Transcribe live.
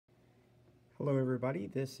Hello everybody,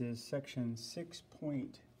 this is section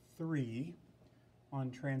 6.3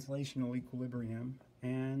 on translational equilibrium,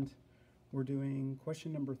 and we're doing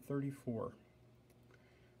question number 34.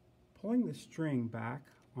 Pulling the string back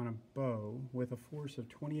on a bow with a force of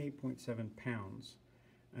 28.7 pounds,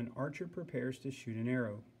 an archer prepares to shoot an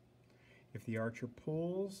arrow. If the archer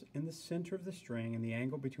pulls in the center of the string and the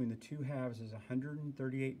angle between the two halves is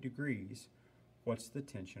 138 degrees, what's the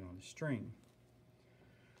tension on the string?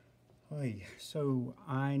 So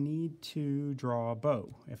I need to draw a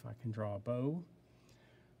bow, if I can draw a bow.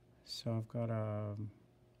 So I've got a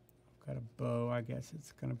bow. I guess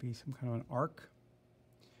it's going to be some kind of an arc.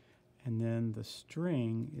 And then the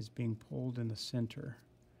string is being pulled in the center.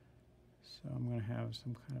 So I'm going to have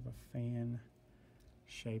some kind of a fan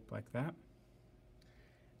shape like that.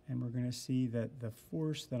 And we're going to see that the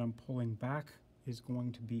force that I'm pulling back is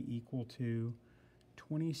going to be equal to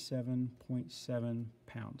 27.7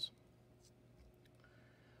 pounds.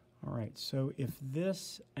 All right, so if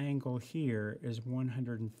this angle here is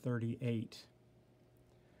 138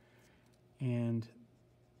 and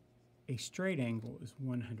a straight angle is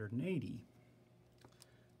 180,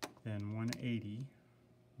 then 180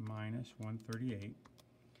 minus 138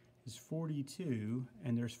 is 42,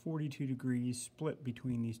 and there's 42 degrees split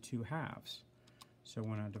between these two halves. So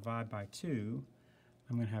when I divide by 2,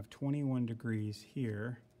 I'm going to have 21 degrees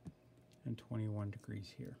here and 21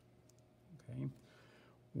 degrees here. Okay.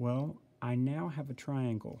 Well, I now have a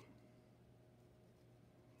triangle.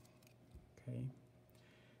 Okay.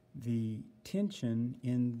 The tension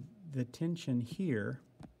here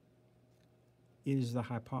is the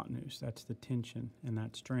hypotenuse. That's the tension in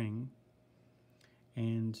that string.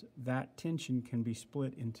 And that tension can be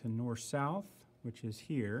split into north-south, which is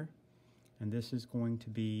here. And this is going to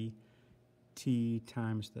be T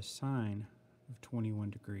times the sine of 21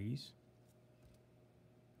 degrees.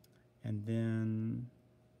 And then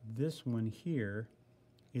this one here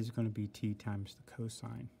is going to be T times the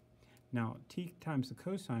cosine. Now, T times the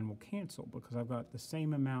cosine will cancel because I've got the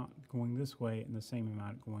same amount going this way and the same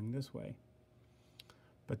amount going this way.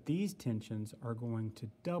 But these tensions are going to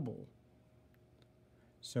double.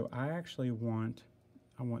 So I want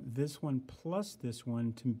this one plus this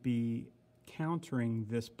one to be countering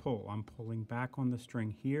this pull. I'm pulling back on the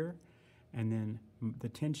string here, and then the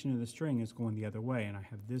tension of the string is going the other way, and I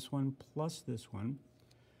have this one plus this one.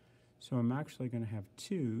 So I'm actually going to have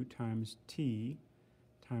 2 times T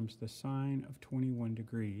times the sine of 21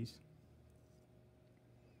 degrees.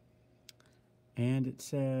 And it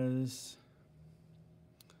says,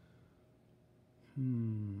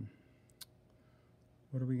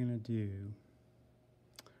 what are we going to do?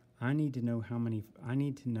 I need to know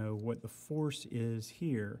what the force is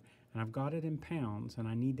here, and I've got it in pounds, and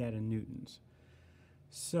I need that in newtons.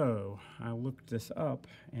 So I looked this up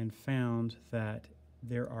and found that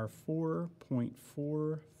there are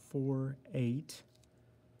 4.448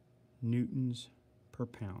 newtons per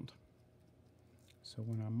pound. So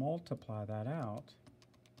when I multiply that out,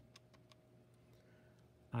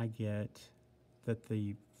 I get that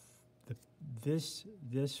this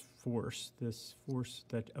force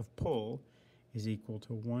that of pull is equal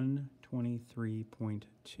to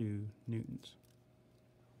 123.2 newtons.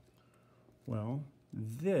 Well,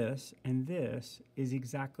 this and this is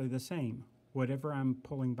exactly the same. Whatever I'm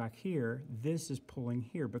pulling back here, this is pulling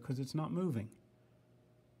here because it's not moving.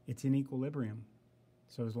 It's in equilibrium.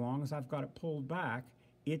 So as long as I've got it pulled back,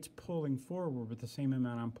 it's pulling forward with the same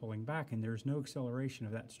amount I'm pulling back, and there's no acceleration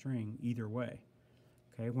of that string either way.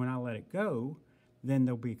 Okay, when I let it go, then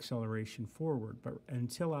there'll be acceleration forward. But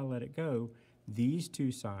until I let it go, these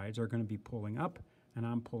two sides are going to be pulling up, and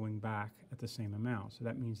I'm pulling back at the same amount. So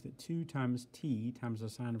that means that 2 times T times the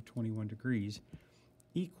sine of 21 degrees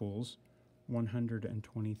equals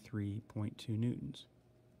 123.2 newtons.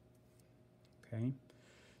 Okay,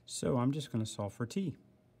 so I'm just going to solve for T.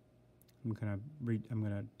 I'm going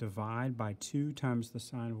to divide by 2 times the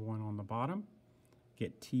sine of 1 on the bottom,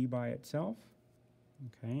 get T by itself.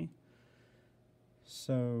 Okay,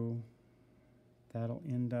 so that'll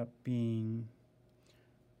end up being,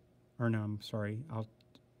 I'm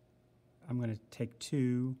going to take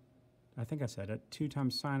 2, I think I said it, 2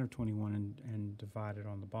 times sine of 21 and divide it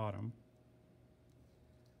on the bottom.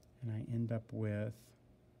 And I end up with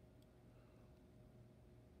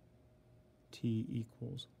T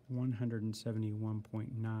equals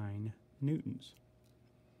 171.9 newtons.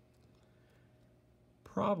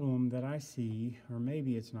 Problem that I see, or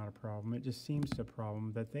maybe it's not a problem, it just seems to a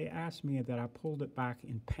problem, that they asked me that I pulled it back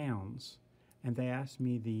in pounds, and they asked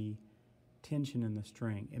me the tension in the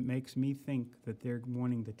string. It makes me think that they're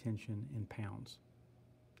wanting the tension in pounds.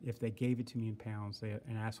 if they gave it to me in pounds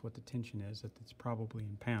and asked what the tension is, that it's probably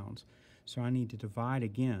in pounds. So I need to divide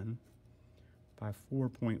again by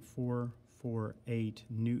 4.448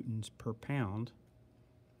 newtons per pound,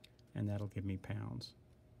 and that'll give me pounds.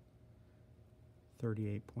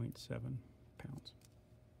 38.7 pounds.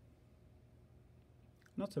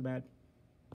 Not so bad.